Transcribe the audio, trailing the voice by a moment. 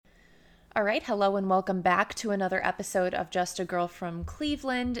All right, hello and welcome back to another episode of Just a Girl from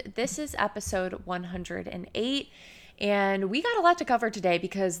Cleveland. This is episode 108, and we got a lot to cover today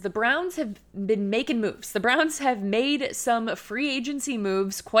because the Browns have been making moves. The Browns have made some free agency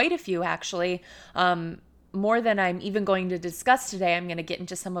moves, quite a few actually, more than I'm even going to discuss today. I'm going to get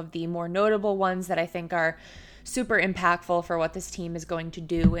into some of the more notable ones that I think are super impactful for what this team is going to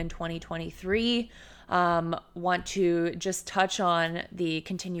do in 2023. Want to just touch on the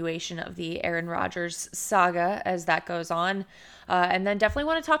continuation of the Aaron Rodgers saga as that goes on. And then definitely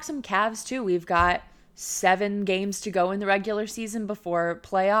want to talk some Cavs too. We've got 7 games to go in the regular season before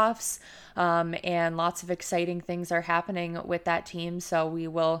playoffs. And lots of exciting things are happening with that team. So we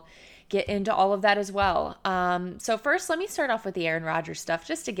will get into all of that as well. So first, let me start off with the Aaron Rodgers stuff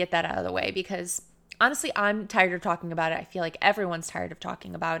just to get that out of the way, because honestly, I'm tired of talking about it. I feel like everyone's tired of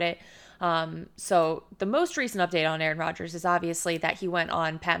talking about it. So the most recent update on Aaron Rodgers is obviously that he went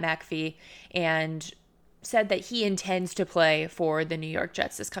on Pat McAfee and said that he intends to play for the New York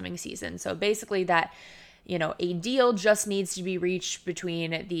Jets this coming season. So basically that, a deal just needs to be reached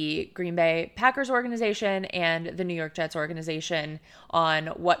between the Green Bay Packers organization and the New York Jets organization on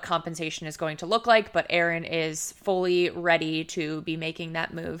what compensation is going to look like. But Aaron is fully ready to be making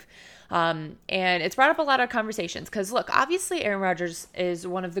that move. And it's brought up a lot of conversations because, look, obviously Aaron Rodgers is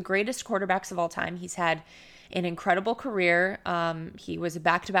one of the greatest quarterbacks of all time. He's had an incredible career. He was a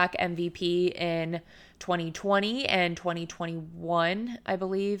back-to-back MVP in 2020 and 2021, I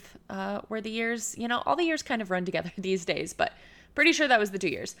believe, were the years. All the years kind of run together these days, but pretty sure that was the 2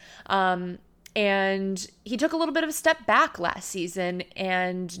 years. And he took a little bit of a step back last season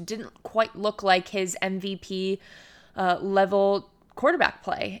and didn't quite look like his MVP level quarterback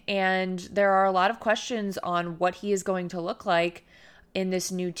play. And there are a lot of questions on what he is going to look like in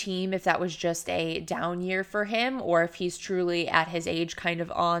this new team, if that was just a down year for him or if he's truly at his age kind of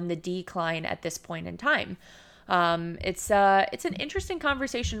on the decline at this point in time. It's an interesting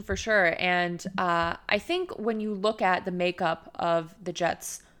conversation for sure. And I think when you look at the makeup of the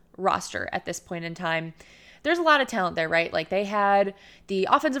Jets roster at this point in time, there's a lot of talent there, right? Like they had the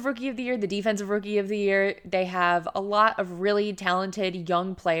offensive rookie of the year, the defensive rookie of the year. They have a lot of really talented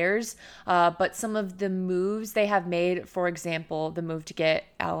young players, but some of the moves they have made, for example, the move to get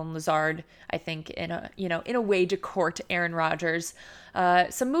Allen Lazard, I think in a way to court Aaron Rodgers,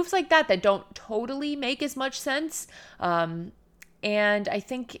 some moves like that don't totally make as much sense. And I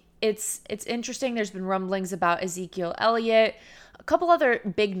think it's interesting. There's been rumblings about Ezekiel Elliott, a couple other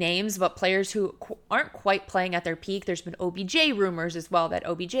big names, but players who aren't quite playing at their peak. There's been OBJ rumors as well that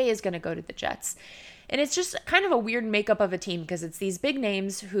OBJ is going to go to the Jets. And it's just kind of a weird makeup of a team because it's these big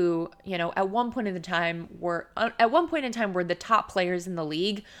names who, at one point in time were the top players in the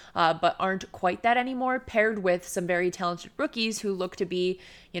league, but aren't quite that anymore, paired with some very talented rookies who look to be,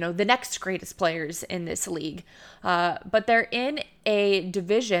 the next greatest players in this league. But they're in a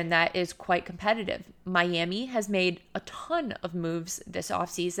division that is quite competitive. Miami has made a ton of moves this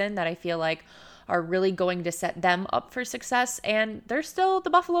offseason that I feel like are really going to set them up for success. And they're still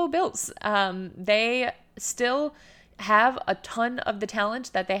the Buffalo Bills. They still have a ton of the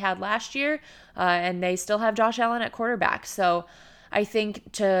talent that they had last year, and they still have Josh Allen at quarterback. So I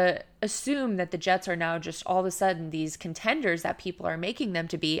think to assume that the Jets are now just all of a sudden these contenders that people are making them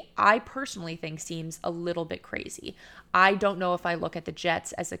to be, I personally think seems a little bit crazy. I don't know if I look at the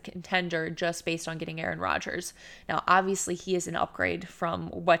Jets as a contender just based on getting Aaron Rodgers. Now, obviously, he is an upgrade from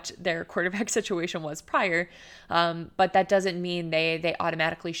what their quarterback situation was prior, but that doesn't mean they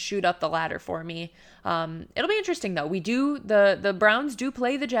automatically shoot up the ladder for me. It'll be interesting, though. The Browns do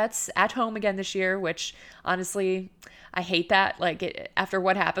play the Jets at home again this year, which honestly, I hate that. After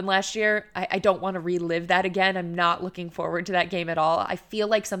what happened last year, I don't want to relive that again. I'm not looking forward to that game at all. I feel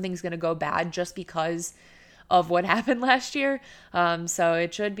like something's going to go bad just because of what happened last year. So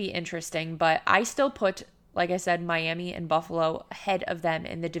it should be interesting. But I still put, like I said, Miami and Buffalo ahead of them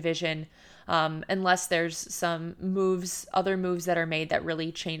in the division, unless there's some other moves that are made that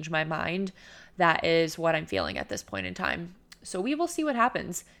really change my mind. That is what I'm feeling at this point in time. So we will see what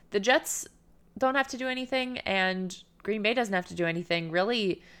happens. The Jets don't have to do anything, and Green Bay doesn't have to do anything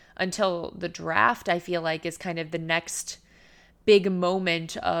really until the draft, I feel like, is kind of the next big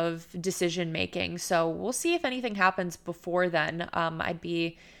moment of decision making. So we'll see if anything happens before then. I'd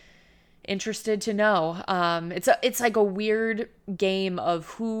be interested to know. It's like a weird game of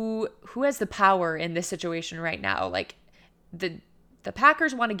who has the power in this situation right now. Like the the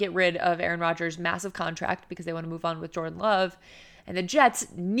Packers want to get rid of Aaron Rodgers' massive contract because they want to move on with Jordan Love. And the Jets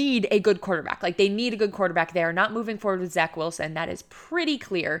need a good quarterback. Like, they need a good quarterback. They are not moving forward with Zach Wilson. That is pretty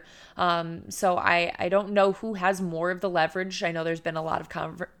clear. So I don't know who has more of the leverage. I know there's been a lot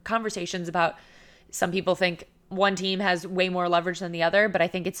of conversations about, some people think one team has way more leverage than the other, but I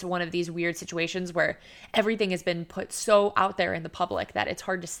think it's one of these weird situations where everything has been put so out there in the public that it's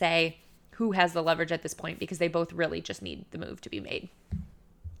hard to say who has the leverage at this point, because they both really just need the move to be made.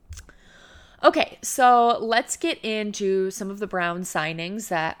 Okay, so let's get into some of the Browns signings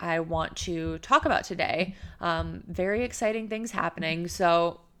that I want to talk about today. Very exciting things happening.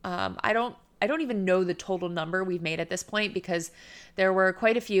 So I don't even know the total number we've made at this point, because there were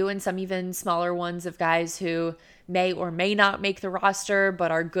quite a few, and some even smaller ones, of guys who may or may not make the roster,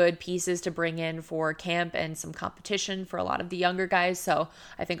 but are good pieces to bring in for camp and some competition for a lot of the younger guys. So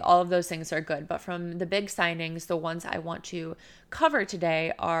I think all of those things are good. But from the big signings, the ones I want to cover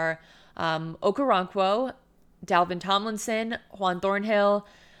today are Okoronkwo, Dalvin Tomlinson, Juan Thornhill,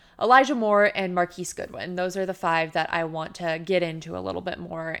 Elijah Moore, and Marquise Goodwin. Those are the 5 that I want to get into a little bit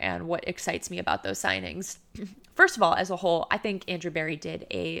more and what excites me about those signings. First of all, as a whole, I think Andrew Berry did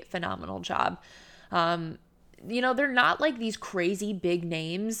a phenomenal job. They're not like these crazy big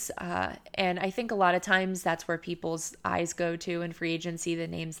names. And I think a lot of times that's where people's eyes go to in free agency, the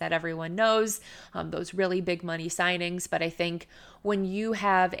names that everyone knows, those really big money signings. But I think when you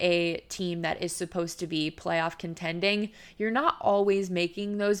have a team that is supposed to be playoff contending, you're not always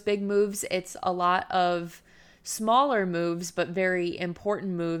making those big moves. It's a lot of smaller moves, but very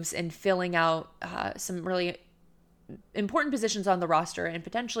important moves, and filling out some really important positions on the roster and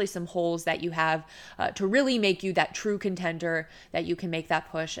potentially some holes that you have to really make you that true contender that you can make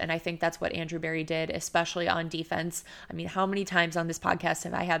that push. And I think that's what Andrew Berry did, especially on defense. I mean, how many times on this podcast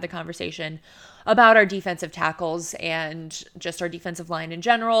have I had the conversation about our defensive tackles and just our defensive line in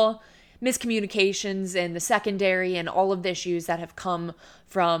general, miscommunications in the secondary, and all of the issues that have come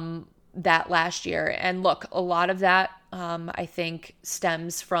from that last year. And look, a lot of that I think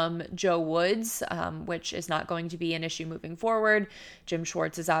stems from Joe Woods, which is not going to be an issue moving forward. Jim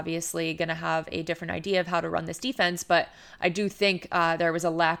Schwartz is obviously going to have a different idea of how to run this defense, but I do think there was a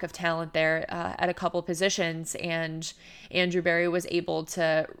lack of talent there at a couple positions, and Andrew Berry was able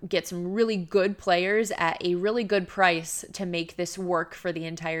to get some really good players at a really good price to make this work for the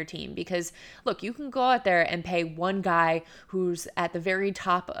entire team. Because look, you can go out there and pay one guy who's at the very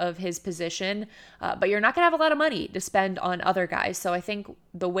top of his position, but you're not going to have a lot of money to spend on other guys. So I think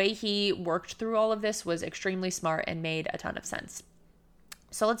the way he worked through all of this was extremely smart and made a ton of sense.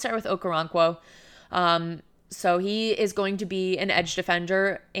 So let's start with Okoronkwo. So he is going to be an edge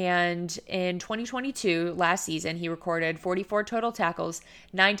defender, and in 2022, last season, he recorded 44 total tackles,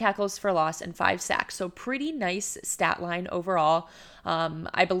 9 tackles for loss, and 5 sacks. So pretty nice stat line overall.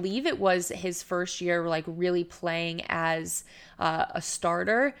 I believe it was his first year like really playing as a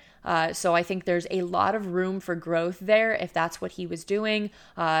starter. So I think there's a lot of room for growth there if that's what he was doing.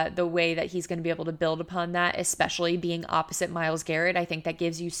 The way that he's going to be able to build upon that, especially being opposite Myles Garrett, I think that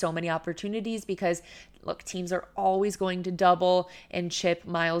gives you so many opportunities, because look, teams are always going to double and chip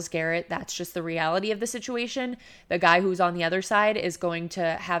Myles Garrett. That's just the reality of the situation. The guy who's on the other side is going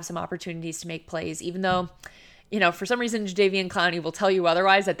to have some opportunities to make plays, even though, for some reason, Jadeveon Clowney will tell you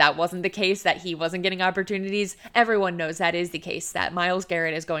otherwise, that wasn't the case, that he wasn't getting opportunities. Everyone knows that is the case, that Myles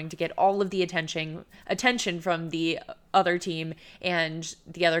Garrett is going to get all of the attention from the other team, and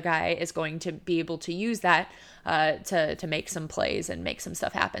the other guy is going to be able to use that to make some plays and make some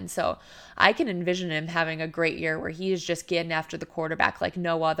stuff happen. So I can envision him having a great year where he is just getting after the quarterback like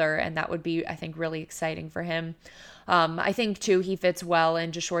no other, and that would be, I think, really exciting for him. I think, too, he fits well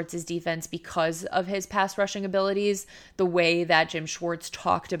into Schwartz's defense because of his pass rushing abilities. The way that Jim Schwartz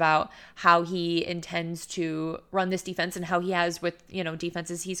talked about how he intends to run this defense and how he has with,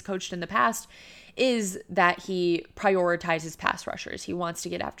 defenses he's coached in the past is that he prioritizes pass rushers. He wants to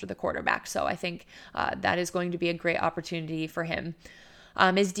get after the quarterback. So I think that is going to be a great opportunity for him.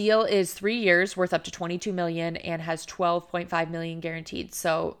 His deal is 3 years, worth up to $22 million, and has $12.5 million guaranteed.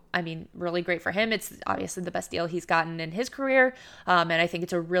 So, I mean, really great for him. It's obviously the best deal he's gotten in his career, and I think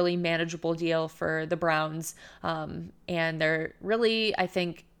it's a really manageable deal for the Browns. And they're really, I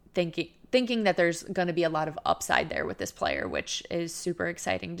think, thinking that there's going to be a lot of upside there with this player, which is super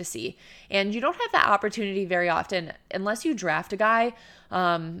exciting to see. And you don't have that opportunity very often unless you draft a guy.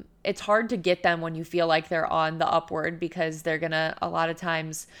 It's hard to get them when you feel like they're on the upward, because they're going to a lot of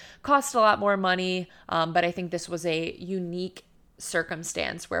times cost a lot more money. But I think this was a unique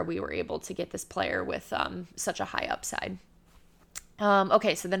circumstance where we were able to get this player with such a high upside.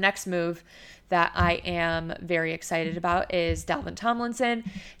 Okay, so the next move that I am very excited about is Dalvin Tomlinson.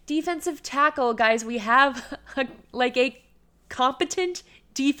 Defensive tackle, guys. We have a competent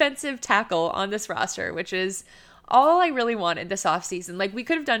defensive tackle on this roster, which is all I really wanted this offseason. Like, we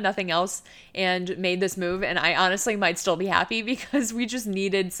could have done nothing else and made this move, and I honestly might still be happy because we just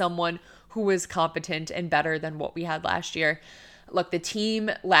needed someone who was competent and better than what we had last year. Look, the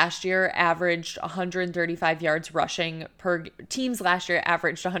team last year averaged 135 yards rushing per game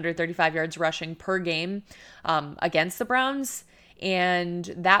against the Browns.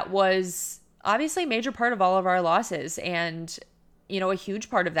 And that was obviously a major part of all of our losses. And, a huge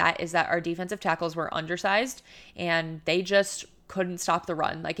part of that is that our defensive tackles were undersized and they just couldn't stop the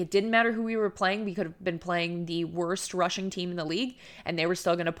run. Like, it didn't matter who we were playing. We could have been playing the worst rushing team in the league and they were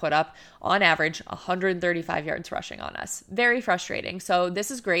still going to put up on average 135 yards rushing on us. Very frustrating. So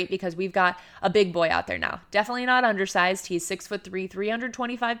this is great because we've got a big boy out there now. Definitely not undersized. He's 6'3",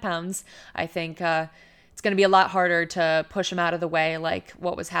 325 pounds. I think it's going to be a lot harder to push him out of the way like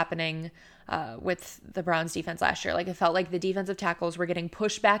what was happening with the Browns defense last year. Like, it felt like the defensive tackles were getting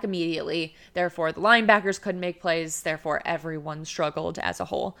pushed back immediately. Therefore, the linebackers couldn't make plays. Therefore, everyone struggled as a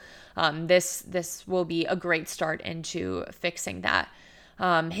whole. This will be a great start into fixing that.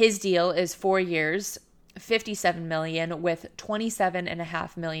 His deal is 4 years, $57 million with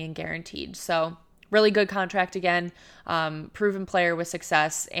 $27.5 million guaranteed. So really good contract again, proven player with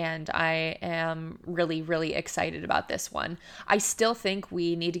success, and I am really, really excited about this one. I still think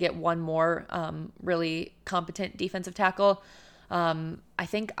we need to get one more really competent defensive tackle. I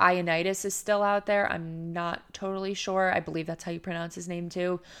think Ioannidis is still out there. I'm not totally sure. I believe that's how you pronounce his name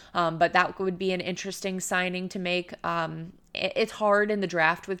too. But that would be an interesting signing to make. It's hard in the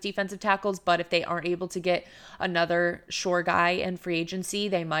draft with defensive tackles, but if they aren't able to get another sure guy in free agency,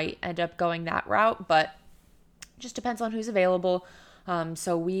 they might end up going that route, but it just depends on who's available.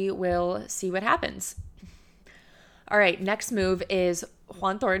 So we will see what happens. All right, next move is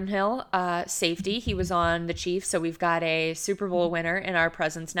Juan Thornhill, safety. He was on the Chiefs, so we've got a Super Bowl winner in our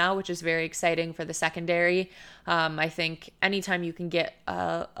presence now, which is very exciting for the secondary. I think anytime you can get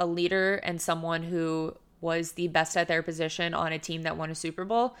a leader and someone who was the best at their position on a team that won a Super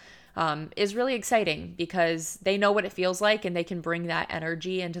Bowl is really exciting because they know what it feels like and they can bring that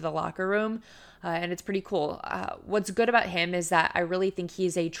energy into the locker room. And it's pretty cool. What's good about him is that I really think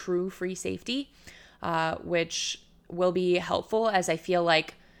he's a true free safety, which will be helpful as I feel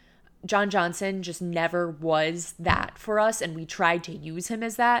like John Johnson just never was that for us, and we tried to use him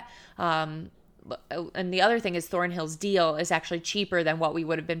as that. And the other thing is Thornhill's deal is actually cheaper than what we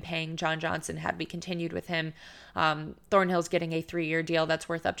would have been paying John Johnson had we continued with him. Thornhill's getting a 3-year deal that's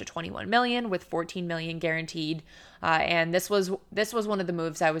worth up to $21 million with $14 million guaranteed. And this was one of the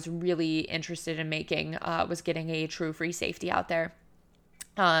moves I was really interested in making, was getting a true free safety out there.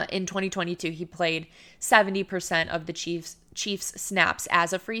 In 2022, he played 70% of the Chiefs snaps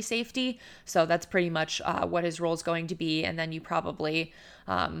as a free safety. So that's pretty much what his role is going to be. And then you probably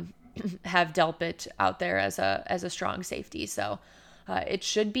have Delpit out there as a strong safety. So it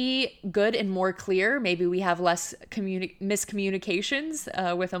should be good and more clear. Maybe we have less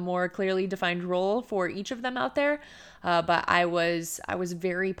miscommunications with a more clearly defined role for each of them out there. But I was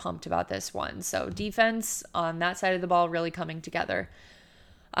very pumped about this one. So defense on that side of the ball really coming together.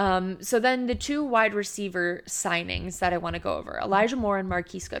 So then the two wide receiver signings that I want to go over, Elijah Moore and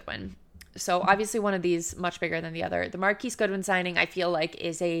Marquise Goodwin. So obviously one of these much bigger than the other. The Marquise Goodwin signing, I feel like,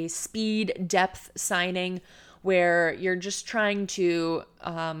 is a speed depth signing where you're just trying to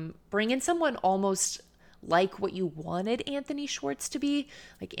bring in someone almost like what you wanted Anthony Schwartz to be.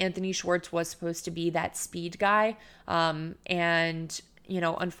 Like, Anthony Schwartz was supposed to be that speed guy. And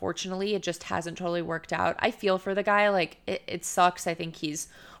unfortunately, it just hasn't totally worked out. I feel for the guy. Like, it sucks. I think he's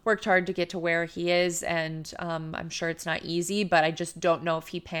worked hard to get to where he is, and I'm sure it's not easy, but I just don't know if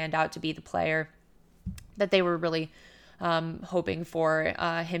he panned out to be the player that they were really hoping for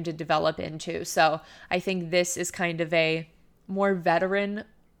him to develop into. So I think this is kind of a more veteran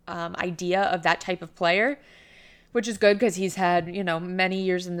idea of that type of player, which is good because he's had, many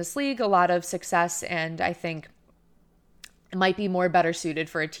years in this league, a lot of success, and I think it might be more better suited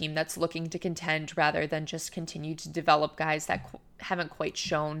for a team that's looking to contend rather than just continue to develop guys that haven't quite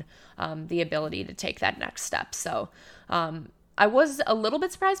shown the ability to take that next step. So I was a little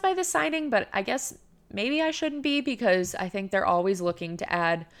bit surprised by this signing, but I guess maybe I shouldn't be because I think they're always looking to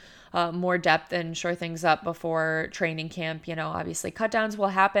add more depth and shore things up before training camp. Obviously cutdowns will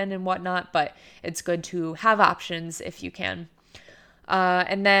happen and whatnot, but it's good to have options if you can.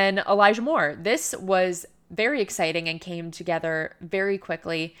 And then Elijah Moore. This was very exciting and came together very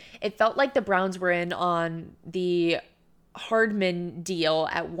quickly. It felt like the Browns were in on the Hardman deal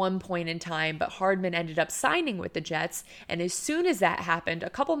at one point in time, but Hardman ended up signing with the Jets. And as soon as that happened, a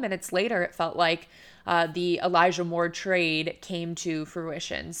couple minutes later, it felt like the Elijah Moore trade came to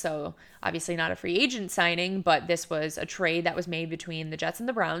fruition. So obviously not a free agent signing, but this was a trade that was made between the Jets and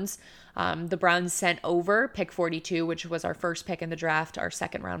the Browns. The Browns sent over pick 42, which was our first pick in the draft, our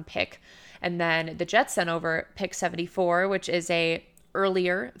second round pick. And then the Jets sent over pick 74, which is a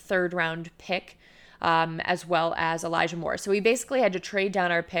earlier third round pick, as well as Elijah Moore. So we basically had to trade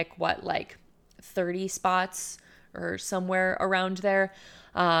down our pick, 30 spots or somewhere around there,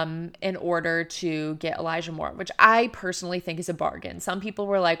 in order to get Elijah Moore, which I personally think is a bargain. Some people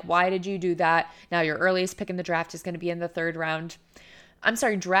were like, why did you do that? Now your earliest pick in the draft is going to be in the third round. I'm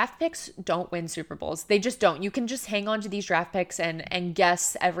sorry, draft picks don't win Super Bowls. They just don't. You can just hang on to these draft picks and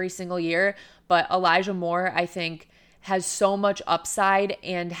guess every single year. But Elijah Moore, I think, has so much upside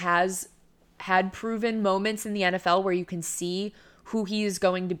and has had proven moments in the NFL where you can see who he is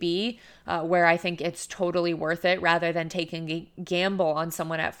going to be, where I think it's totally worth it rather than taking a gamble on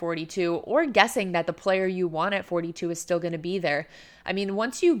someone at 42 or guessing that the player you want at 42 is still going to be there. I mean,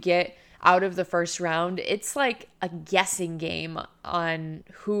 once you get out of the first round, it's like a guessing game on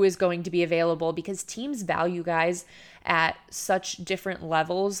who is going to be available because teams value guys at such different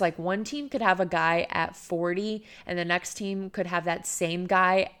levels. Like one team could have a guy at 40 and the next team could have that same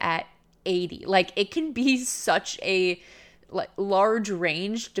guy at 80. Like it can be such a large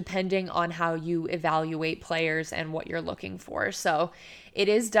range depending on how you evaluate players and what you're looking for. So it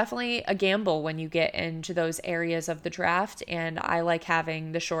is definitely a gamble when you get into those areas of the draft, and I like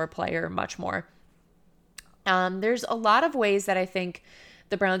having the sure player much more. There's a lot of ways that I think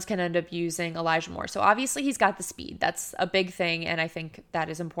the Browns can end up using Elijah Moore. So obviously he's got the speed. That's a big thing, and I think that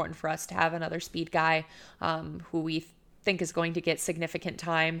is important for us to have another speed guy who we think is going to get significant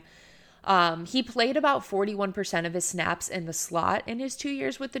time. He played about 41% of his snaps in the slot in his 2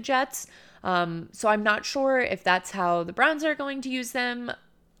 years with the Jets. So I'm not sure if that's how the Browns are going to use them.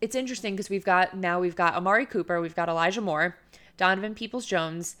 It's interesting because we've got Amari Cooper, we've got Elijah Moore, Donovan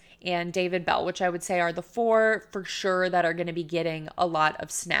Peoples-Jones, and David Bell, which I would say are the four for sure that are going to be getting a lot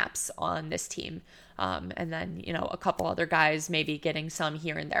of snaps on this team. And then, a couple other guys maybe getting some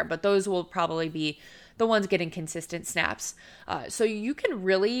here and there, but those will probably be the ones getting consistent snaps. So you can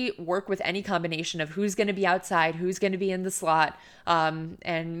really work with any combination of who's going to be outside, who's going to be in the slot,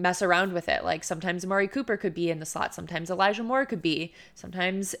 and mess around with it. Like sometimes Amari Cooper could be in the slot, sometimes Elijah Moore could be,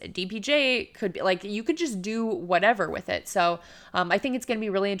 sometimes DPJ could be. Like you could just do whatever with it. So I think it's going to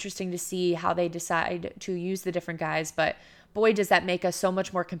be really interesting to see how they decide to use the different guys, but boy, does that make us so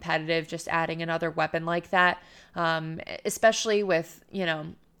much more competitive just adding another weapon like that, especially with,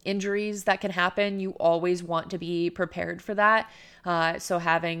 injuries that can happen. You always want to be prepared for that. So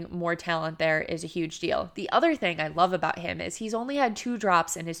having more talent there is a huge deal. The other thing I love about him is he's only had 2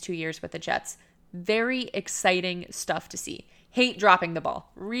 drops in his 2 years with the Jets. Very exciting stuff to see. Hate dropping the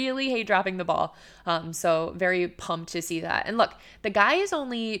ball. Really hate dropping the ball. So very pumped to see that. And look, the guy is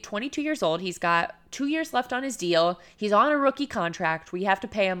only 22 years old. He's got 2 years left on his deal. He's on a rookie contract. We have to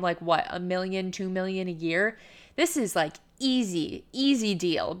pay him $1 million, $2 million a year. This is easy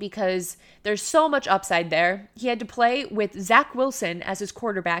deal because there's so much upside there. He had to play with Zach Wilson as his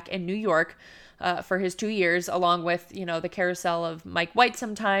quarterback in New York for his 2 years, along with, the carousel of Mike White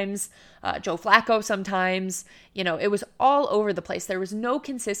sometimes, Joe Flacco sometimes. It was all over the place. There was no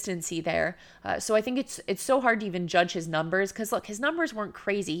consistency there. So I think it's so hard to even judge his numbers because, look, his numbers weren't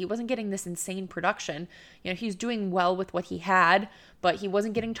crazy. He wasn't getting this insane production. He's doing well with what he had, but he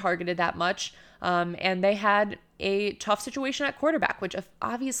wasn't getting targeted that much. And they had a tough situation at quarterback, which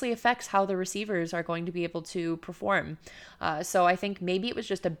obviously affects how the receivers are going to be able to perform. So I think maybe it was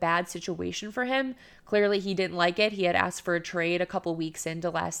just a bad situation for him. Clearly he didn't like it. He had asked for a trade a couple weeks into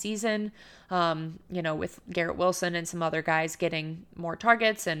last season, with Garrett Wilson and some other guys getting more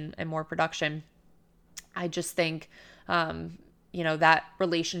targets and more production. I just think, that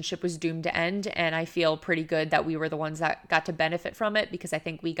relationship was doomed to end. And I feel pretty good that we were the ones that got to benefit from it because I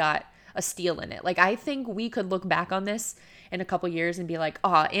think we got a steal in it. I think we could look back on this in a couple years and be like,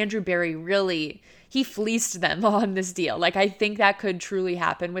 Andrew Berry really, he fleeced them on this deal. I think that could truly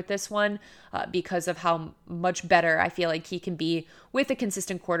happen with this one because of how much better I feel like he can be with a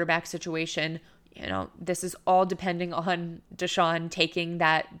consistent quarterback situation. This is all depending on Deshaun taking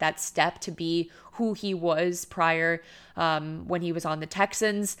that step to be who he was prior when he was on the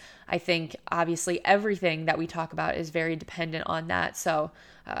Texans. I think obviously everything that we talk about is very dependent on that. So,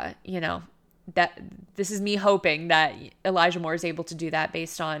 that this is me hoping that Elijah Moore is able to do that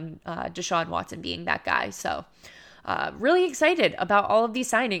based on Deshaun Watson being that guy. So really excited about all of these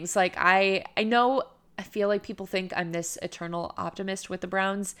signings. I know I feel like people think I'm this eternal optimist with the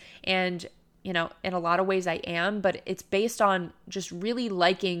Browns, and in a lot of ways I am, but it's based on just really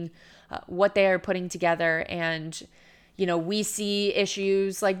liking what they are putting together. And we see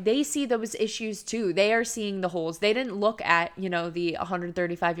issues, like they see those issues too. They are seeing the holes. They didn't look at, the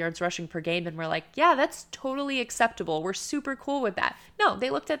 135 yards rushing per game and we're like, yeah, that's totally acceptable. We're super cool with that. No, they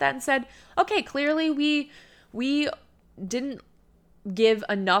looked at that and said, okay, clearly we didn't give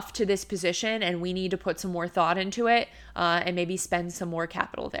enough to this position and we need to put some more thought into it and maybe spend some more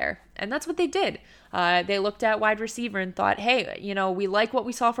capital there. And that's what they did. They looked at wide receiver and thought, hey, we like what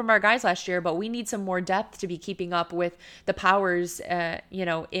we saw from our guys last year, but we need some more depth to be keeping up with the powers,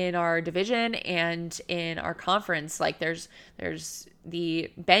 in our division and in our conference. Like there's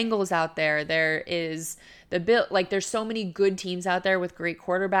the Bengals out there. There is the Bill. Like there's so many good teams out there with great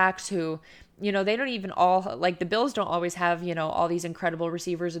quarterbacks who, they don't even all, like the Bills don't always have, all these incredible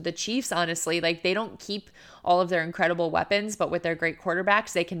receivers, or the Chiefs, honestly, like they don't keep all of their incredible weapons, but with their great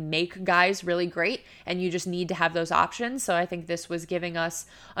quarterbacks, they can make guys really great, and you just need to have those options. So I think this was giving us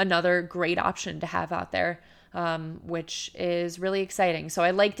another great option to have out there, which is really exciting. So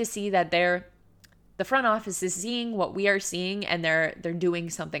I like to see that the front office is seeing what we are seeing, and they're doing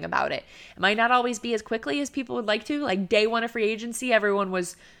something about it. It might not always be as quickly as people would like to. Like day one of free agency, everyone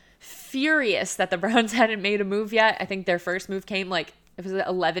was furious that the Browns hadn't made a move yet. I think their first move came it was at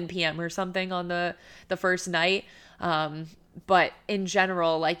 11 p.m. or something on the first night. But in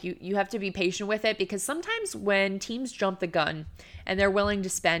general, like you have to be patient with it, because sometimes when teams jump the gun and they're willing to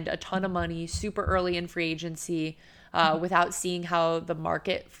spend a ton of money super early in free agency without seeing how the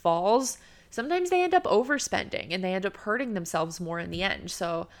market falls, sometimes they end up overspending and they end up hurting themselves more in the end.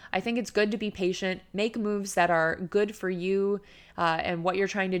 So I think it's good to be patient, make moves that are good for you and what you're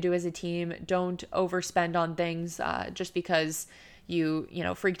trying to do as a team. Don't overspend on things just because you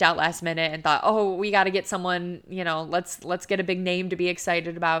freaked out last minute and thought, oh, we got to get someone, let's get a big name to be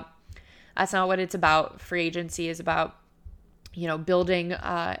excited about. That's not what it's about. Free agency is about, building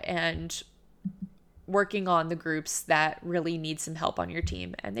and working on the groups that really need some help on your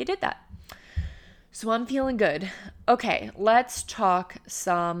team. And they did that. So I'm feeling good. Okay, let's talk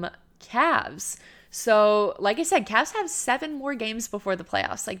some Cavs. So like I said, Cavs have 7 more games before the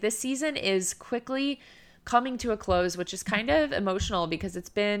playoffs. Like this season is quickly coming to a close, which is kind of emotional because it's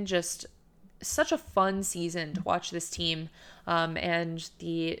been just such a fun season to watch this team and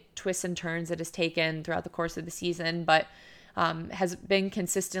the twists and turns it has taken throughout the course of the season, but has been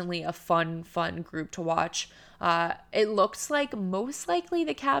consistently a fun group to watch. It looks like most likely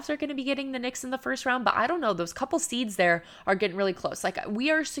the Cavs are going to be getting the Knicks in the first round, but I don't know. Those couple seeds there are getting really close. Like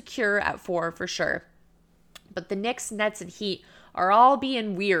we are secure at 4 for sure, but the Knicks, Nets, and Heat are all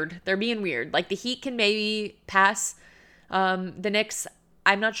being weird. They're being weird. Like the Heat can maybe pass the Knicks.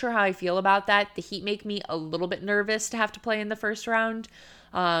 I'm not sure how I feel about that. The Heat make me a little bit nervous to have to play in the first round.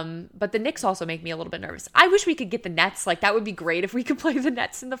 But the Knicks also make me a little bit nervous. I wish we could get the Nets. Like that would be great if we could play the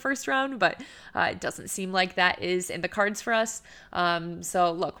Nets in the first round, but it doesn't seem like that is in the cards for us.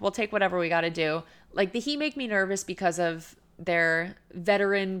 So look, we'll take whatever we got to do. Like the Heat make me nervous because of their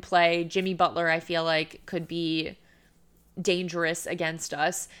veteran play. Jimmy Butler, I feel like, could be dangerous against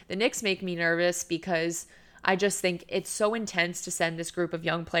us. The Knicks make me nervous because I just think it's so intense to send this group of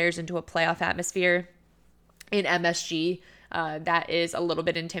young players into a playoff atmosphere in MSG. That is a little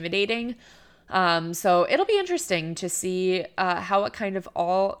bit intimidating. So it'll be interesting to see how it kind of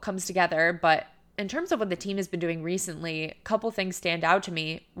all comes together. But in terms of what the team has been doing recently, a couple things stand out to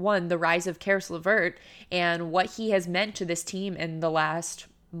me. One, the rise of Caris Levert and what he has meant to this team in the last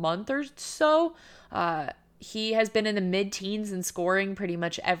month or so. He has been in the mid-teens and scoring pretty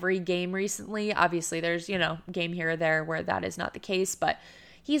much every game recently. Obviously, there's, game here or there where that is not the case, but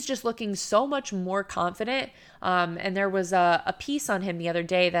he's just looking so much more confident. And there was a piece on him the other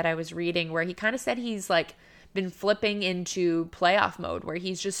day that I was reading where he kind of said he's like been flipping into playoff mode where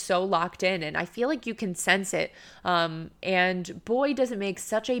he's just so locked in. And I feel like you can sense it. And boy, does it make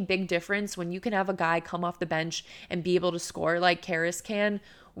such a big difference when you can have a guy come off the bench and be able to score like Caris can.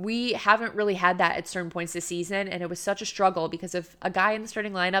 We haven't really had that at certain points this season, and it was such a struggle because if a guy in the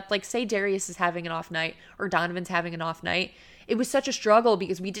starting lineup, like say Darius is having an off night or Donovan's having an off night, it was such a struggle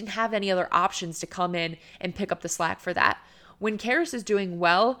because we didn't have any other options to come in and pick up the slack for that. When Caris is doing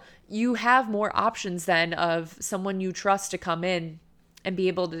well, you have more options then of someone you trust to come in and be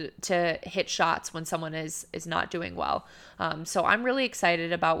able to hit shots when someone is not doing well. So I'm really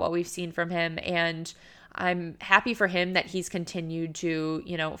excited about what we've seen from him, and I'm happy for him that he's continued to,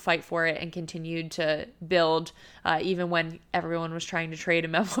 fight for it and continued to build, even when everyone was trying to trade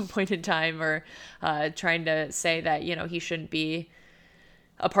him at one point in time or trying to say that, he shouldn't be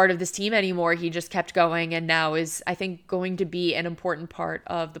a part of this team anymore. He just kept going and now is, I think, going to be an important part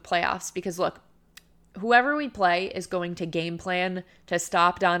of the playoffs because look, whoever we play is going to game plan to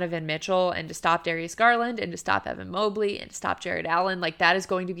stop Donovan Mitchell and to stop Darius Garland and to stop Evan Mobley and to stop Jared Allen. Like that is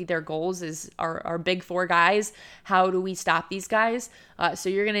going to be their goals, is our big four guys. How do we stop these guys? So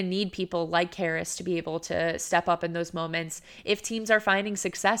you're going to need people like Caris to be able to step up in those moments. If teams are finding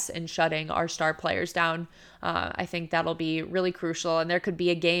success in shutting our star players down, I think that'll be really crucial. And there could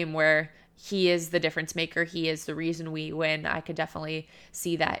be a game where he is the difference maker. He is the reason we win. I could definitely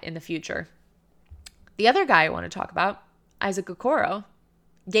see that in the future. The other guy I want to talk about, Isaac Okoro,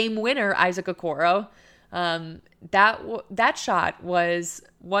 game winner Isaac Okoro. That shot was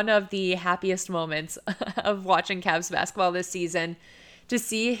one of the happiest moments of watching Cavs basketball this season. To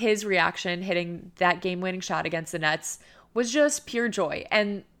see his reaction hitting that game-winning shot against the Nets was just pure joy.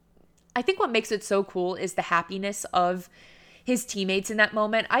 And I think what makes it so cool is the happiness of his teammates in that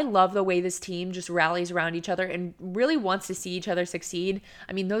moment. I love the way this team just rallies around each other and really wants to see each other succeed.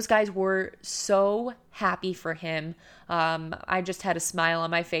 I mean, those guys were so happy for him. I just had a smile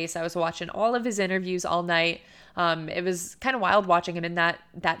on my face. I was watching all of his interviews all night. It was kind of wild watching him in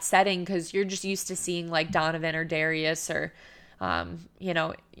that setting because you're just used to seeing like Donovan or Darius or,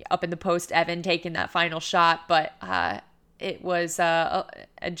 up in the post, Evan taking that final shot. But it was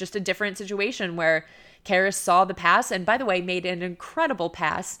just a different situation where Caris saw the pass and, by the way, made an incredible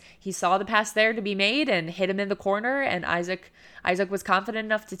pass. He saw the pass there to be made and hit him in the corner, and Isaac was confident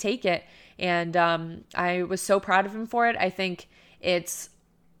enough to take it. And I was so proud of him for it. I think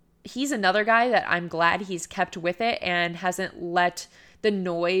he's another guy that I'm glad he's kept with it and hasn't let the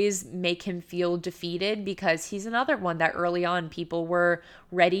noise make him feel defeated, because he's another one that early on people were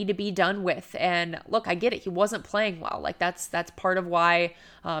ready to be done with. And look, I get it. He wasn't playing well. Like that's part of why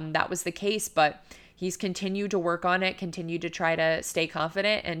that was the case, but he's continued to work on it, continued to try to stay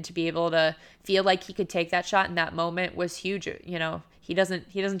confident, and to be able to feel like he could take that shot in that moment was huge. He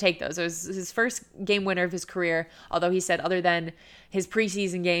doesn't take those. It was his first game winner of his career, although he said other than his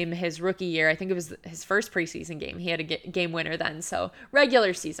preseason game, his rookie year, I think it was his first preseason game, he had a game winner then. So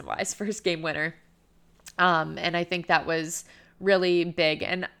regular season wise, first game winner. And I think that was really big.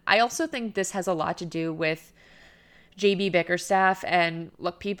 And I also think this has a lot to do with JB Bickerstaff. And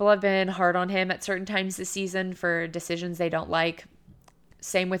look, people have been hard on him at certain times this season for decisions they don't like.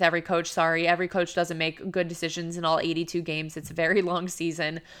 Same with every coach. Sorry, every coach doesn't make good decisions in all 82 games. It's a very long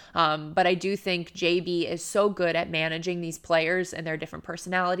season. But I do think JB is so good at managing these players and their different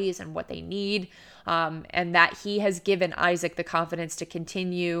personalities and what they need. And that he has given Isaac the confidence to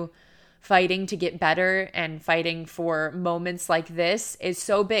continue fighting to get better and fighting for moments like this is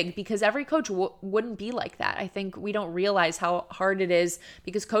so big, because every coach wouldn't be like that. I think we don't realize how hard it is,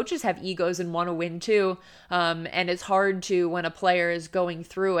 because coaches have egos and want to win too. And it's hard to, when a player is going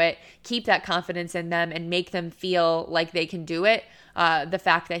through it, keep that confidence in them and make them feel like they can do it. The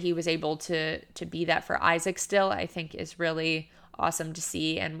fact that he was able to be that for Isaac still, I think is really awesome to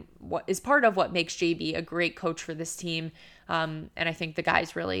see, and what is part of what makes JB a great coach for this team. And I think the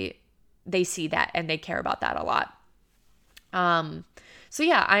guys really, they see that and they care about that a lot. So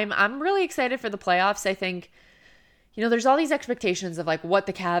yeah, I'm really excited for the playoffs. I think, there's all these expectations of like what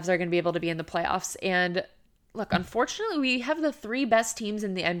the Cavs are going to be able to be in the playoffs. And look, unfortunately, we have the three best teams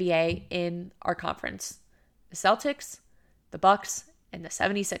in the NBA in our conference. The Celtics, the Bucks, and the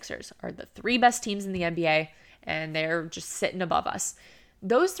 76ers are the three best teams in the NBA, and they're just sitting above us.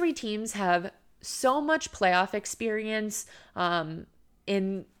 Those three teams have so much playoff experience,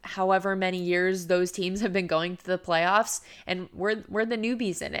 in however many years those teams have been going to the playoffs, and we're the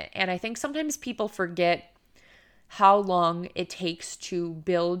newbies in it. And I think sometimes people forget how long it takes to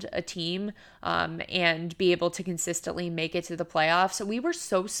build a team and be able to consistently make it to the playoffs. So we were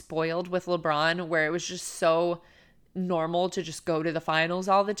so spoiled with LeBron, where it was just so normal to just go to the finals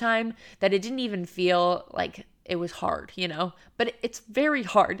all the time that it didn't even feel like it was hard, but it's very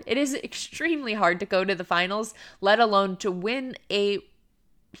hard. It is extremely hard to go to the finals, let alone to win a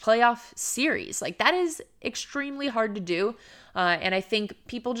playoff series. Like, that is extremely hard to do. And I think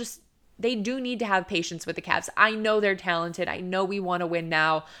people they do need to have patience with the Cavs. I know they're talented. I know we want to win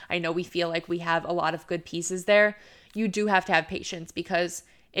now. I know we feel like we have a lot of good pieces there. You do have to have patience, because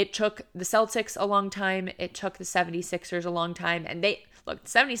it took the Celtics a long time. It took the 76ers a long time. And the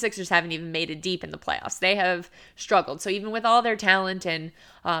 76ers haven't even made it deep in the playoffs. They have struggled. So even with all their talent and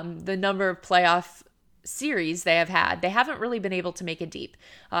the number of playoff series they have had, they haven't really been able to make it deep.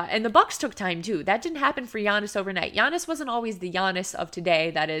 And the Bucks took time too. That didn't happen for Giannis overnight. Giannis wasn't always the Giannis of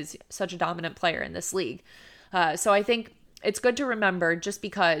today that is such a dominant player in this league. So I think it's good to remember, just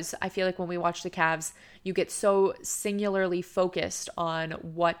because I feel like when we watch the Cavs, you get so singularly focused on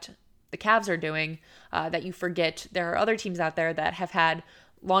what the Cavs are doing that you forget there are other teams out there that have had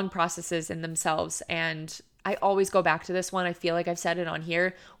long processes in themselves. And I always go back to this one. I feel like I've said it on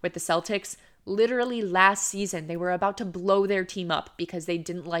here with the Celtics. Literally last season, they were about to blow their team up because they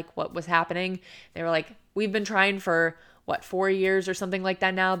didn't like what was happening. They were like, we've been trying for 4 years or something like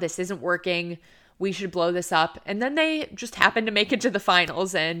that now. This isn't working. We should blow this up. And then they just happened to make it to the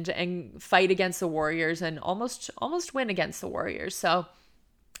finals and fight against the Warriors and almost win against the Warriors. So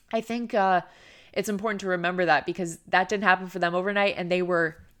I think it's important to remember that, because that didn't happen for them overnight, and they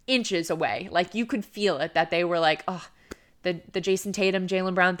were inches away. Like, you could feel it, that they were like, oh, the Jason Tatum,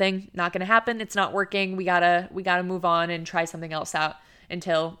 Jaylen Brown thing, not going to happen. It's not working. We gotta move on and try something else out,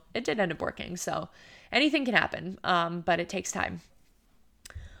 until it did end up working. So anything can happen, but it takes time.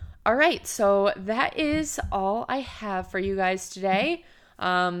 All right, so that is all I have for you guys today.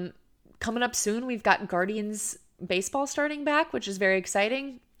 Coming up soon, we've got Guardians baseball starting back, which is very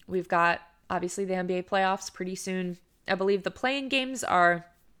exciting. We've got, obviously, the NBA playoffs pretty soon. I believe the play-in games are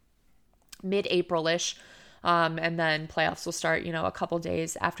mid-April-ish, and then playoffs will start, a couple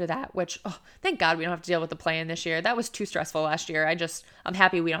days after that, which, thank God we don't have to deal with the play-in this year. That was too stressful last year. I'm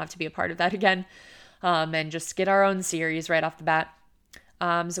happy we don't have to be a part of that again, and just get our own series right off the bat.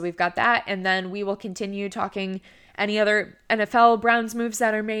 So we've got that, and then we will continue talking any other NFL Browns moves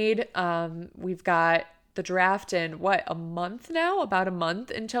that are made. We've got the draft in a month now? About a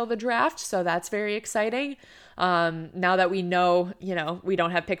month until the draft, so that's very exciting. Now that we know, we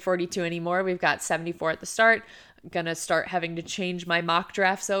don't have pick 42 anymore, we've got 74 at the start. I'm gonna start having to change my mock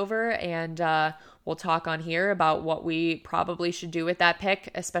drafts over, and we'll talk on here about what we probably should do with that pick,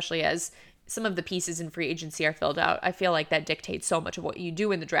 especially as some of the pieces in free agency are filled out. I feel like that dictates so much of what you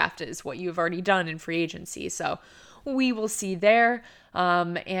do in the draft is what you've already done in free agency. So we will see there,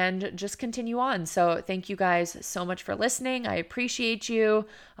 and just continue on. So thank you guys so much for listening. I appreciate you.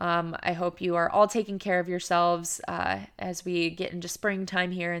 I hope you are all taking care of yourselves as we get into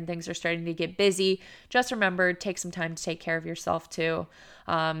springtime here and things are starting to get busy. Just remember, take some time to take care of yourself too.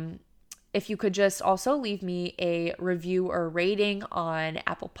 If you could just also leave me a review or rating on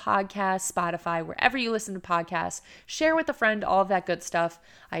Apple Podcasts, Spotify, wherever you listen to podcasts, share with a friend, all of that good stuff.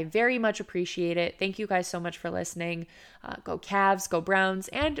 I very much appreciate it. Thank you guys so much for listening. Go Cavs, go Browns,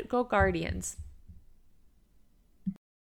 and go Guardians.